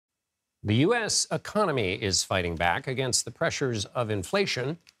The U.S. economy is fighting back against the pressures of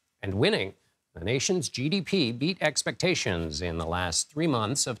inflation and winning. The nation's GDP beat expectations in the last 3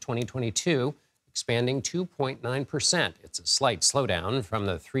 months of 2022, expanding 2.9%. It's a slight slowdown from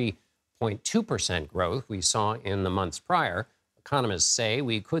the 3.2% growth we saw in the months prior. Economists say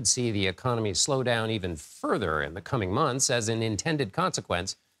we could see the economy slow down even further in the coming months as an intended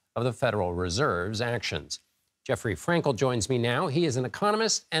consequence of the Federal Reserve's actions. Jeffrey Frankel joins me now. He is an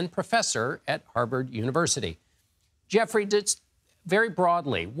economist and professor at Harvard University. Jeffrey, just very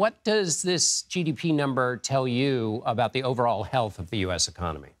broadly, what does this GDP number tell you about the overall health of the U.S.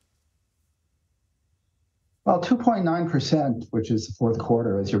 economy? Well, 2.9%, which is the fourth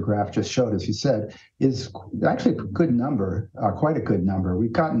quarter, as your graph just showed, as you said, is actually a good number, quite a good number.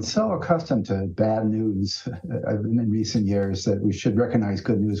 We've gotten so accustomed to bad news in recent years that we should recognize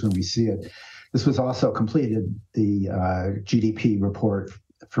good news when we see it. This was also completed, the GDP report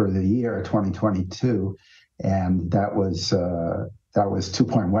for the year 2022, and that was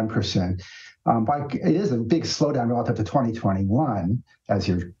 2.1%. But it is a big slowdown relative to 2021, as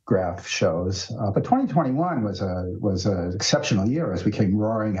your graph shows. But 2021 was an exceptional year as we came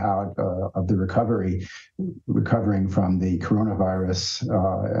roaring out of the recovering from the coronavirus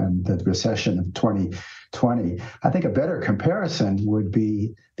and the recession of 2020. I think a better comparison would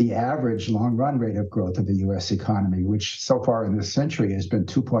be the average long run rate of growth of the U.S. economy, which so far in this century has been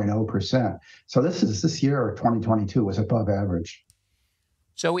 2.0%. So this year, 2022, was above average.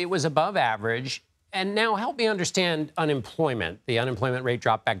 So it was above average. And now help me understand unemployment. The unemployment rate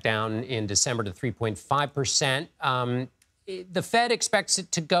dropped back down in December to 3.5%. The Fed expects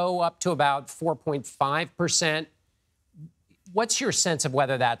it to go up to about 4.5%. What's your sense of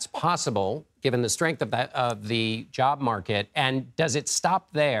whether that's possible, given the strength of the job market? And does it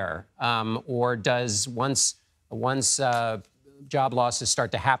stop there? Or does once job losses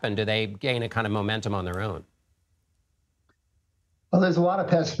start to happen, do they gain a kind of momentum on their own? Well, there's a lot of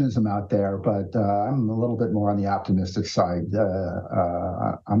pessimism out there, but I'm a little bit more on the optimistic side.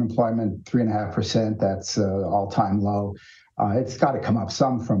 Unemployment, 3.5%, that's all-time low. It's got to come up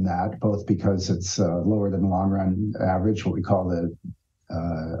some from that, both because it's lower than the long-run average, what we call the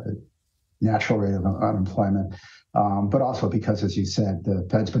natural rate of unemployment, but also because, as you said, the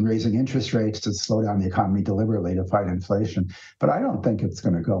Fed's been raising interest rates to slow down the economy deliberately to fight inflation. But I don't think it's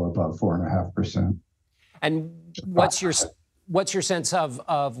going to go above 4.5%. And what's your sense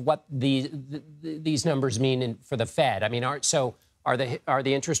of what these numbers mean for the Fed? I mean, are the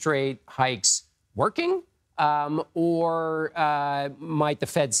interest rate hikes working, or might the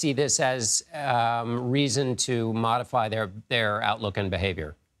Fed see this as reason to modify their outlook and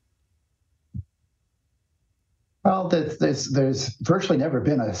behavior? Well, there's virtually never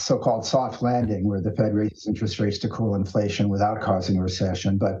been a so-called soft landing where the Fed raises interest rates to cool inflation without causing a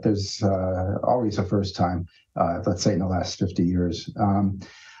recession, but there's always a first time, let's say in the last 50 years.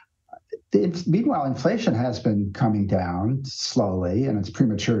 Meanwhile, inflation has been coming down slowly, and it's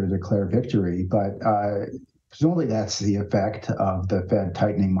premature to declare victory, but presumably that's the effect of the Fed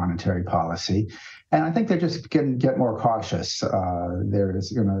tightening monetary policy. And I think they're just going to get more cautious. They're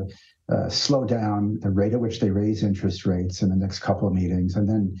going to slow down the rate at which they raise interest rates in the next couple of meetings. And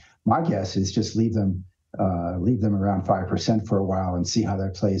then my guess is just leave them around 5% for a while and see how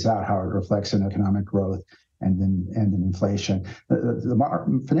that plays out, how it reflects in economic growth and in inflation.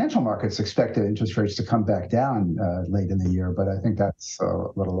 The financial markets expected interest rates to come back down late in the year, but I think that's a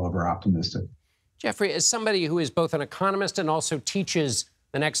little over-optimistic. Jeffrey, as somebody who is both an economist and also teaches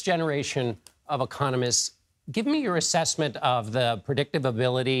the next generation of economists, give me your assessment of the predictive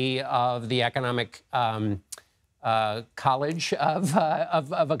ability of the economic college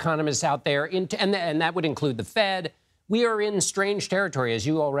of economists out there, and that would include the Fed. We are in strange territory, as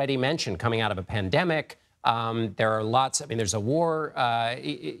you already mentioned, coming out of a pandemic. There are lots. I mean, there's a war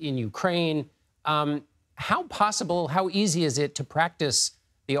in Ukraine. How easy is it to practice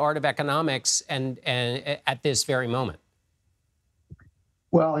the art of economics and at this very moment?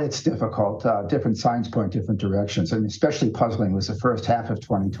 Well, it's difficult. Different signs point different directions. I mean, especially puzzling was the first half of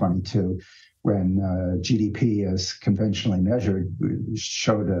 2022 when GDP, as conventionally measured,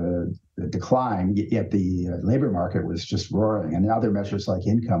 showed a decline, yet the labor market was just roaring. And other measures like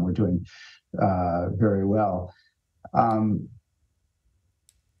income were doing very well.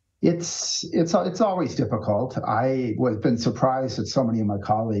 It's always difficult. I have been surprised that so many of my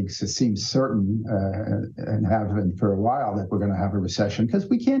colleagues seem certain and have been for a while that we're going to have a recession, because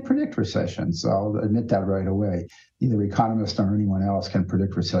we can't predict recessions. I'll admit that right away. Neither economists nor anyone else can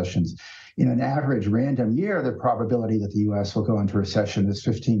predict recessions. In an average random year, the probability that the U.S. will go into recession is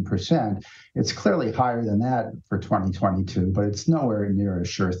 15%. It's clearly higher than that for 2022, but it's nowhere near a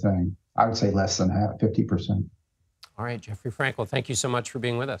sure thing. I would say less than half, 50%. All right, Jeffrey Frankel, thank you so much for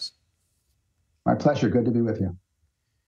being with us. My pleasure. Good to be with you.